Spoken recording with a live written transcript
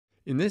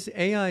In this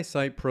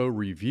AiSitePro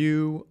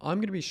review, I'm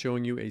going to be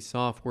showing you a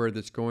software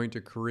that's going to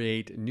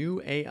create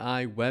new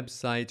AI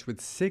websites with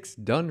 6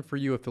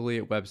 done-for-you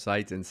affiliate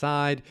websites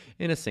inside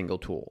in a single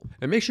tool.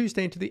 And make sure you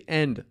stay until the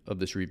end of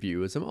this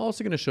review, as I'm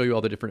also going to show you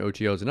all the different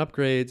OTOs and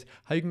upgrades,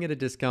 how you can get a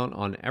discount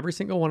on every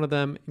single one of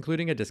them,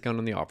 including a discount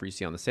on the offer you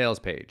see on the sales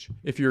page.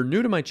 If you're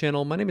new to my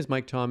channel, my name is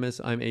Mike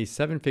Thomas. I'm a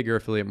 7-figure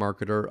affiliate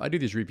marketer. I do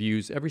these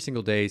reviews every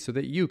single day so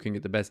that you can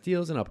get the best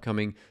deals in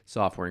upcoming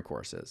software and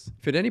courses.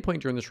 If at any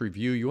point during this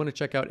review you want to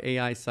check out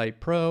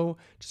AiSitePro,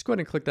 just go ahead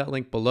and click that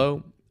link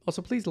below.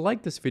 Also, please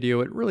like this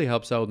video. It really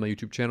helps out with my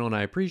YouTube channel and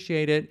I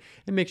appreciate it.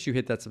 And make sure you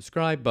hit that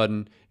subscribe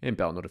button and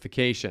bell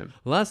notification.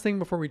 Last thing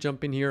before we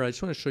jump in here, I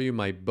just want to show you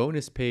my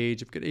bonus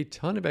page. I've got a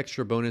ton of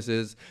extra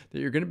bonuses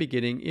that you're going to be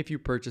getting if you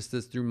purchase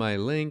this through my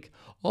link.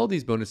 All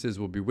these bonuses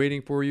will be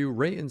waiting for you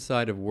right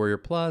inside of Warrior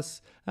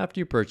Plus after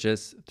you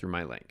purchase through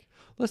my link.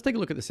 Let's take a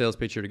look at the sales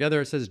page here together.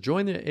 It says,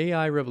 join the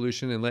AI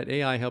revolution and let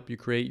AI help you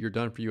create your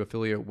done-for-you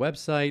affiliate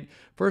website.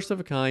 First of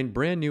a kind,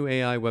 brand new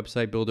AI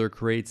website builder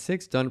creates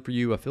 6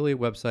 done-for-you affiliate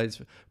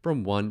websites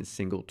from one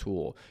single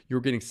tool.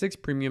 You're getting 6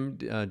 premium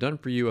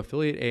done-for-you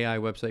affiliate AI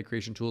website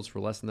creation tools for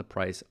less than the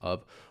price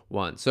of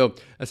one. So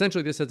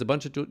essentially, this has a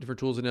bunch of different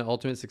tools in it.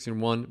 Ultimate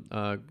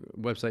 6-in-1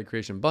 website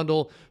creation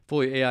bundle,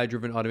 fully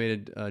AI-driven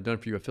automated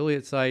done-for-you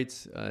affiliate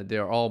sites. They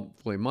are all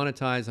fully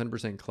monetized,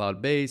 100%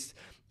 cloud-based.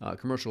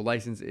 Commercial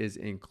license is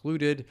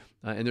included,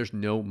 and there's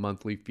no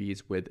monthly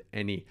fees with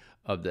any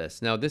of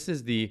this. Now, this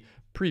is the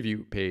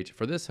preview page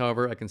for this.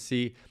 However, I can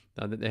see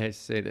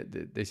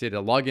that they say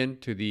to log in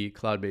to the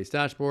cloud-based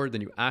dashboard,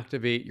 then you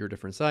activate your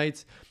different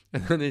sites,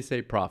 and then they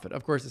say profit.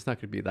 Of course, it's not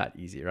going to be that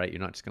easy, right? You're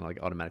not just going to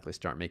like automatically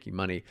start making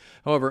money.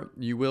 However,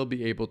 you will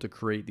be able to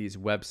create these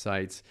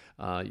websites,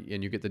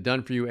 and you get the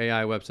done-for-you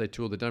AI website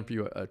tool, the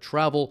done-for-you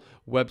travel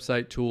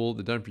website tool,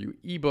 the done-for-you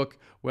ebook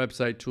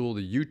website tool,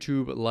 the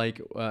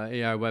YouTube-like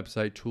AI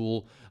website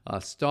tool,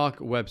 stock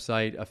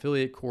website,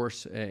 affiliate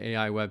course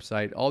AI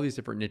website, all these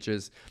different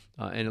niches.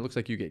 And it looks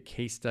like you get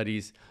case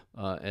studies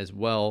as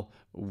well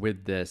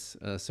with this.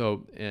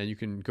 And you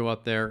can go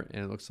out there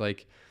and it looks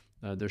like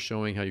they're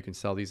showing how you can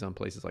sell these on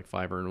places like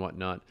Fiverr and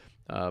whatnot.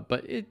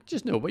 But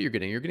just know what you're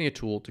getting. You're getting a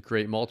tool to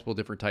create multiple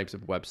different types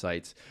of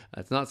websites.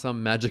 It's not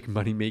some magic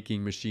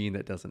money-making machine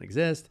that doesn't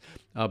exist,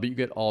 but you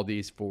get all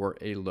these for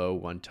a low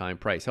one-time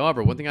price.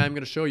 However, one thing I'm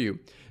going to show you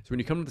is when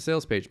you come to the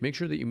sales page, make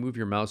sure that you move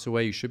your mouse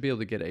away. You should be able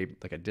to get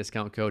a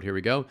discount code. Here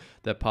we go.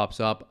 That pops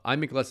up. I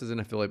make less as an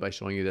affiliate by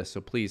showing you this,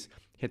 so please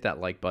hit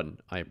that like button.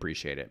 I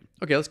appreciate it.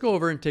 Okay, let's go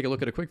over and take a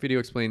look at a quick video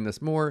explaining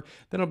this more.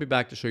 Then I'll be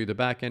back to show you the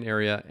back-end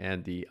area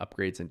and the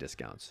upgrades and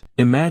discounts.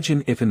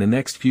 Imagine if in the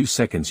next few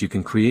seconds you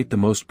can create the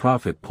most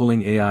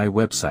profit-pulling AI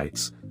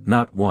websites,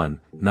 not 1,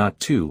 not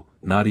 2,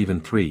 not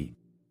even 3,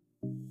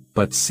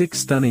 but 6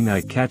 stunning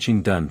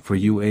eye-catching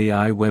done-for-you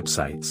AI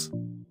websites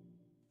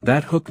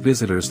that hook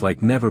visitors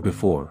like never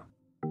before,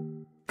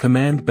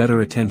 command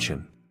better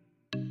attention,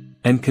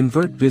 and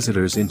convert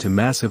visitors into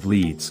massive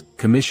leads,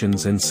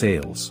 commissions and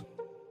sales.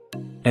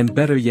 And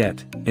better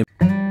yet,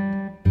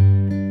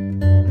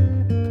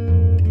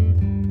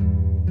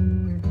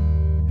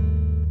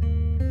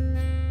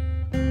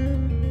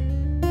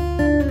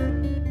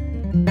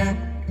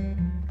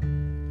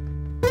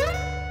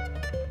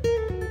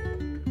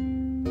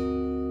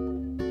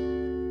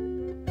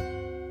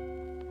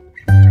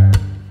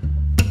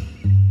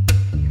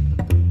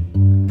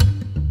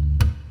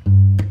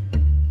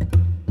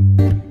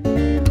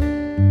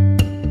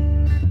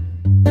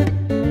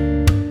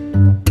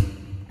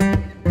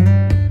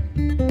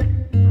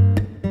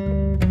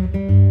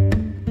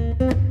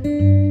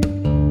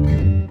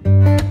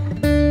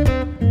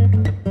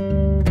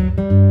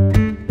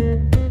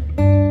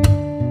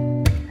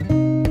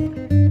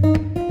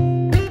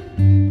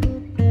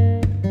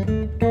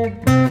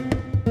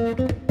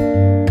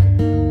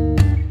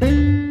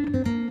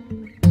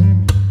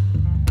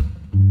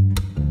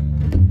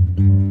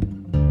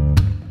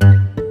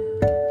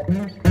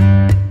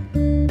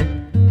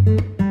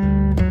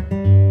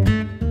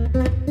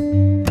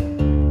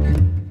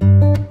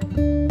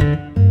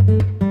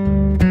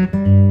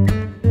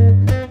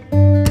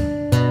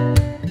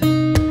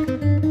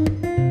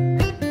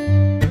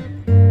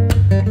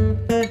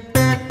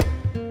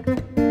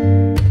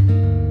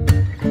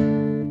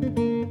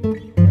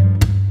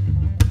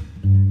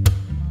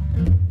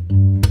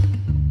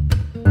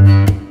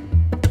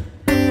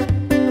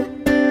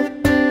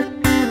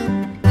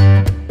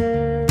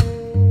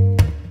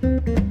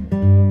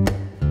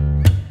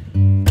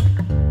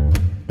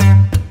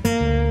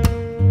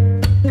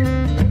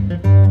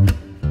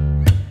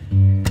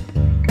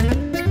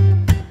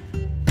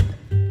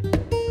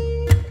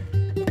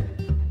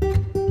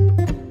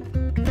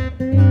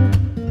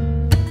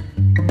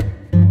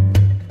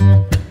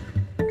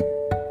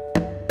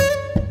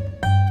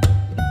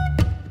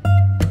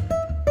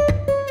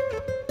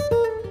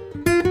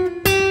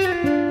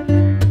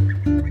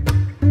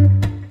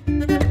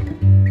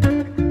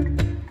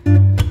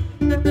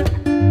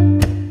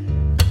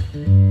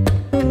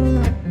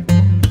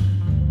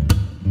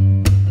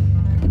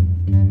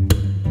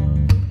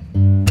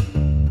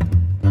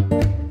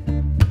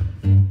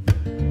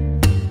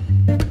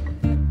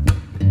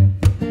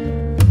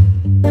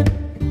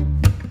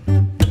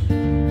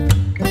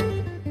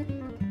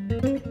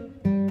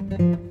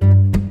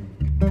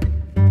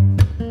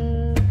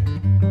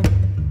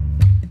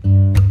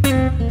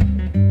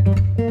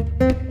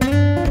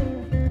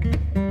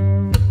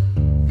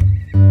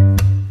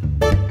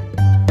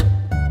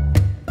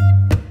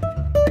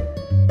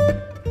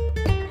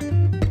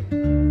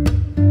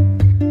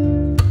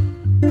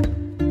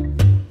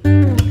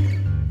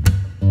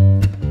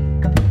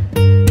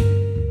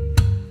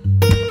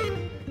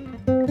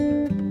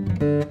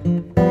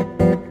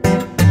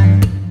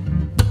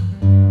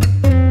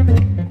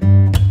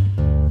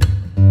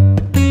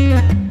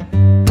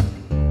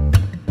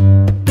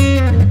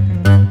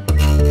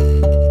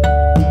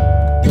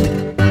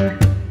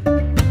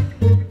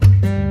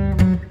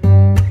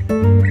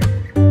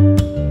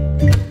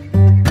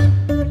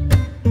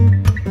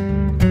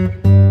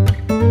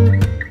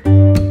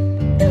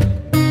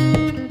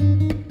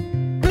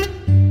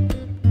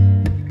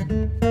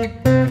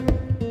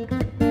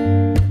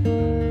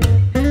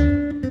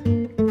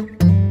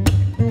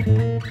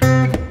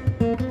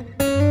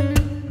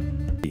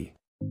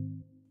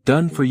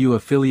 Done for you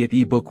affiliate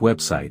ebook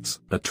websites,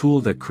 a tool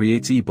that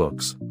creates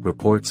ebooks,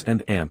 reports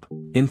and AMP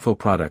info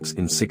products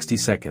in 60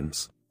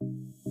 seconds.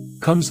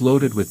 Comes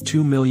loaded with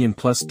 2 million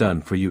plus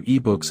done for you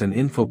ebooks and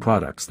info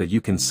products that you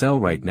can sell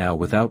right now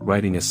without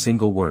writing a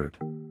single word.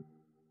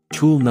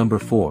 Tool number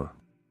 4.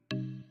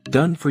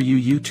 Done for you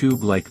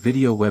YouTube-like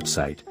video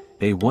website,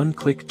 a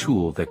one-click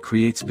tool that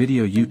creates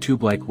video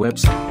YouTube-like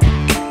website.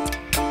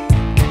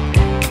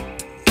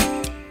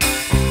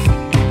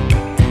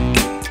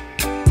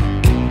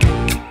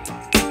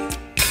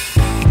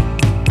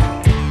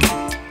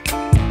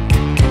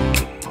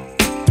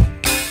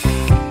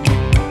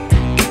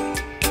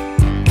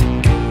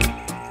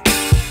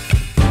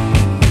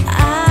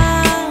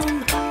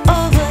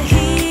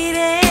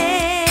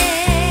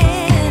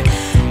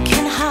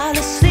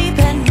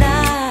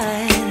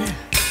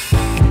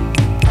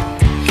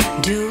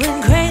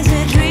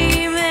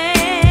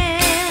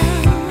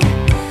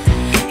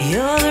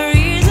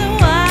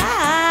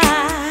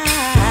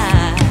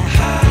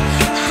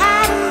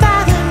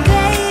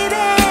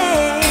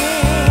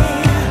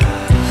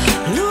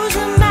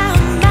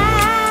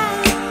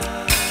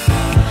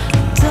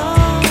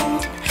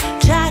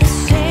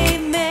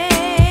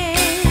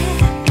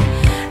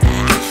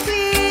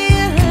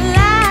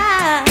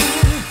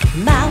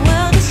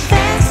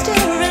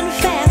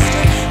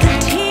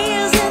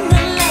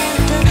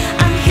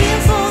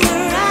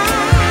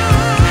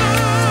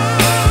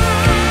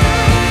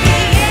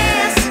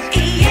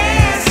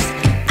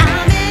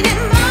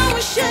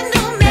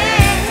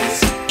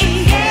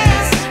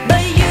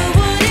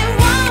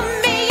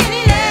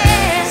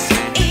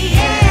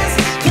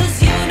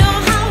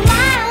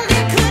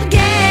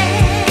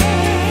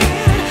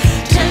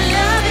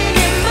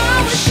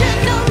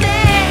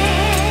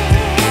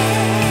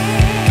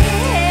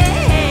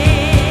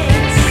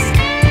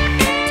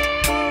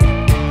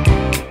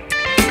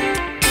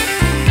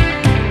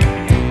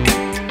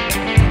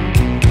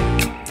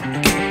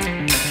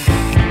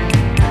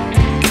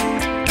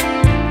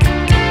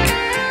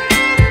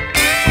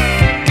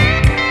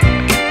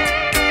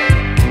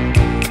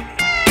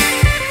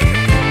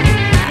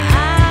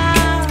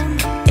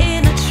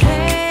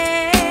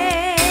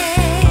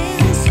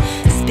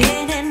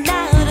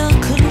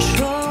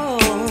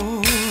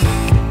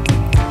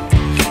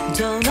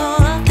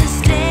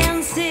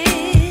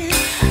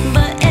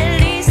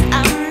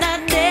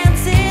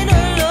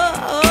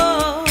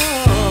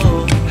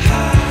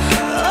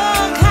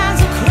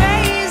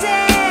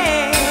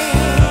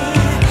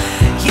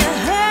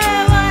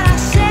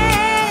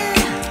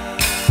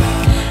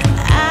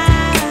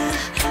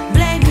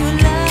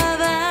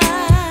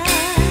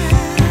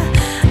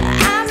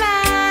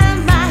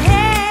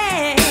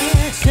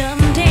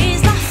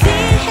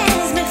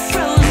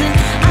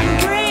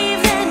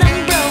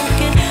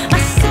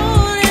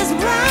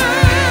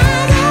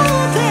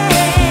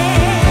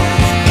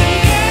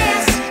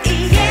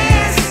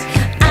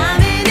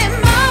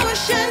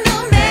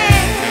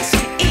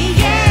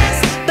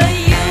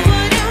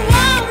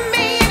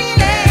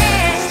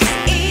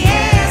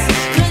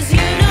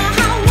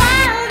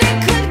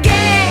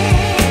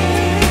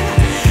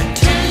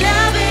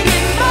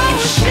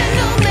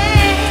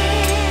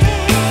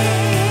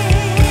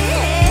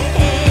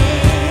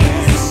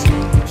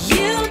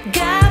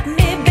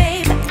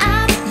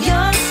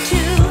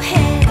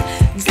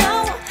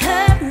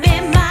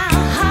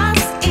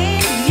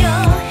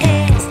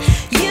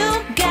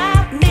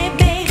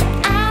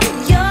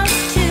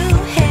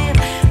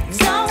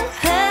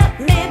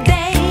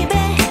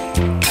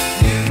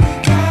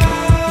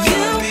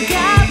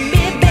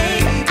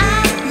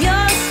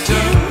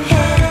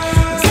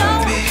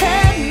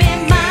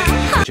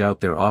 Out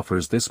there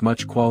offers this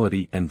much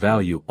quality and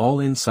value all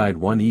inside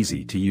one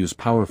easy-to-use,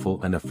 powerful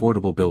and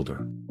affordable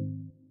builder.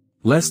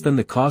 Less than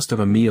the cost of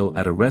a meal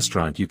at a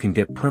restaurant, you can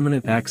get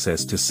permanent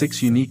access to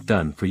 6 unique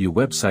done-for-you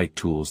website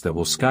tools that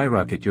will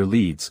skyrocket your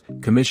leads,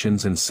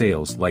 commissions and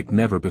sales like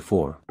never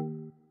before.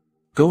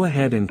 Go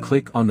ahead and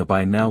click on the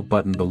Buy Now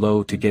button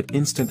below to get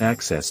instant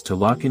access to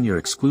lock in your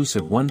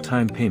exclusive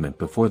one-time payment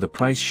before the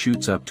price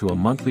shoots up to a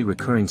monthly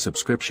recurring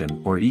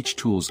subscription or each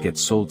tools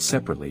gets sold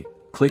separately.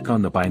 Click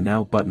on the Buy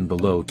Now button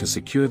below to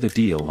secure the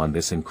deal on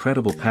this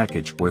incredible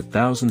package worth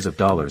thousands of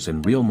dollars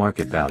in real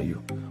market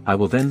value. I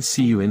will then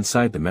see you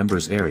inside the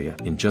members area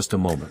in just a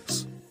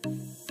moment.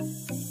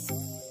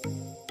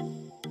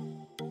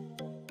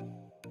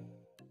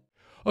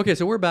 Okay,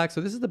 so we're back.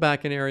 So this is the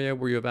backend area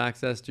where you have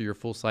access to your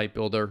full site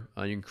builder.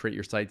 You can create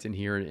your sites in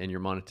here and your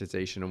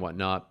monetization and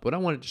whatnot. What I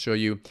wanted to show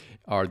you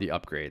are the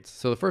upgrades.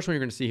 So the first one you're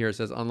going to see here, it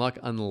says unlock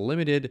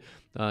unlimited.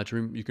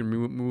 You can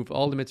remove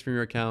all limits from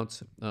your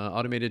accounts,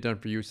 automated done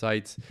for you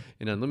sites,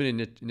 and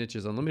unlimited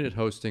niches, unlimited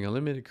hosting,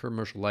 unlimited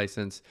commercial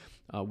license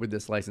with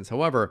this license.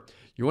 However,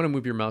 you want to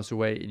move your mouse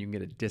away and you can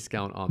get a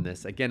discount on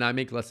this. Again, I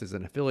make less as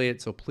an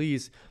affiliate, so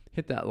please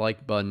hit that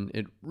like button.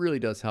 It really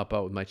does help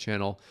out with my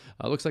channel.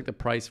 Looks like the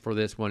price for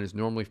this one is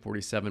normally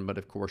 $47, but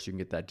of course you can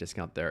get that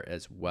discount there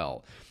as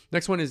well.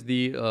 Next one is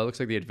the looks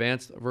like the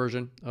advanced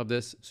version of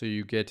this, so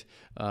you get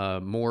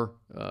more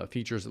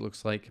features. It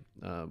looks like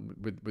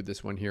with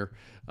this one here.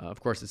 Of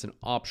course, it's an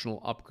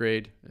optional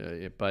upgrade,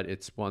 but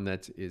it's one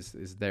that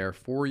is there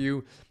for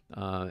you.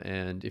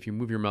 And if you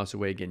move your mouse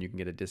away again, you can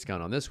get a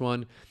discount on this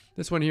one.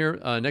 This one here,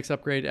 next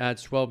upgrade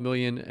adds 12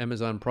 million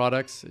Amazon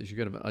products. You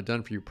get a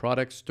done for you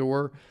product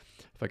store.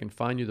 If I can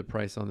find you the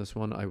price on this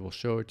one, I will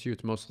show it to you.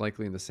 It's most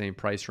likely in the same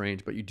price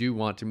range, but you do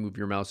want to move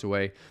your mouse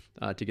away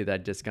to get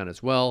that discount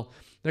as well.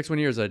 Next one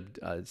here is a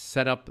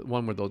setup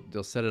one where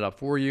they'll set it up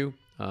for you,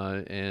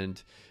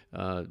 and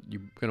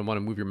you're going to want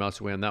to move your mouse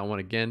away on that one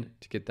again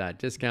to get that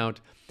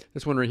discount.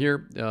 This one right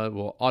here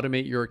will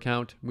automate your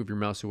account, move your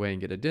mouse away and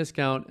get a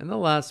discount. And the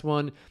last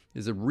one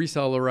is a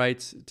reseller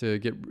rights to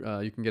get,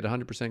 you can get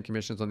 100%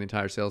 commissions on the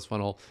entire sales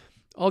funnel.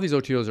 All these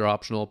OTOs are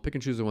optional. Pick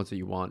and choose the ones that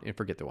you want and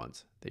forget the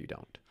ones that you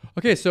don't.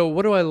 Okay, so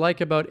what do I like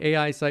about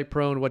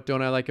AiSitePro and what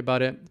don't I like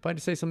about it? If I had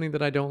to say something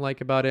that I don't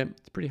like about it,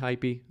 it's pretty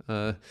hypey,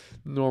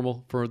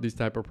 normal for these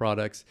type of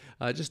products.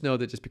 Just know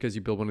that just because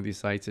you build one of these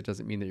sites, it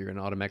doesn't mean that you're going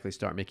to automatically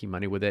start making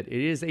money with it.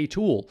 It is a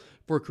tool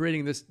for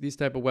creating these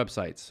type of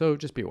websites, so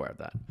just be aware of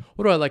that.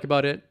 What do I like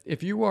about it?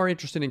 If you are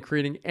interested in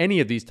creating any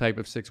of these type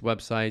of 6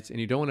 websites and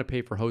you don't want to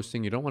pay for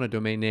hosting, you don't want a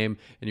domain name,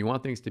 and you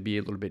want things to be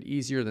a little bit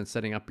easier than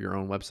setting up your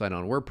own website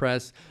on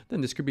WordPress, then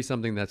this could be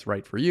something that's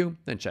right for you.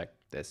 Then check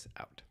this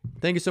out.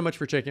 Thank you so much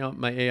for checking out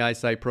my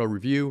AiSitePro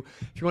review.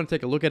 If you want to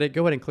take a look at it,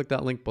 go ahead and click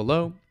that link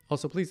below.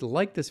 Also, please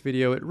like this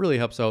video. It really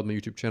helps out my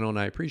YouTube channel and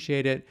I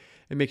appreciate it.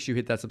 And make sure you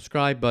hit that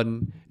subscribe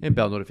button and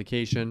bell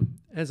notification.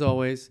 As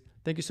always,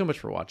 thank you so much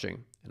for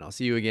watching, and I'll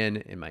see you again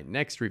in my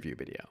next review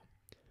video.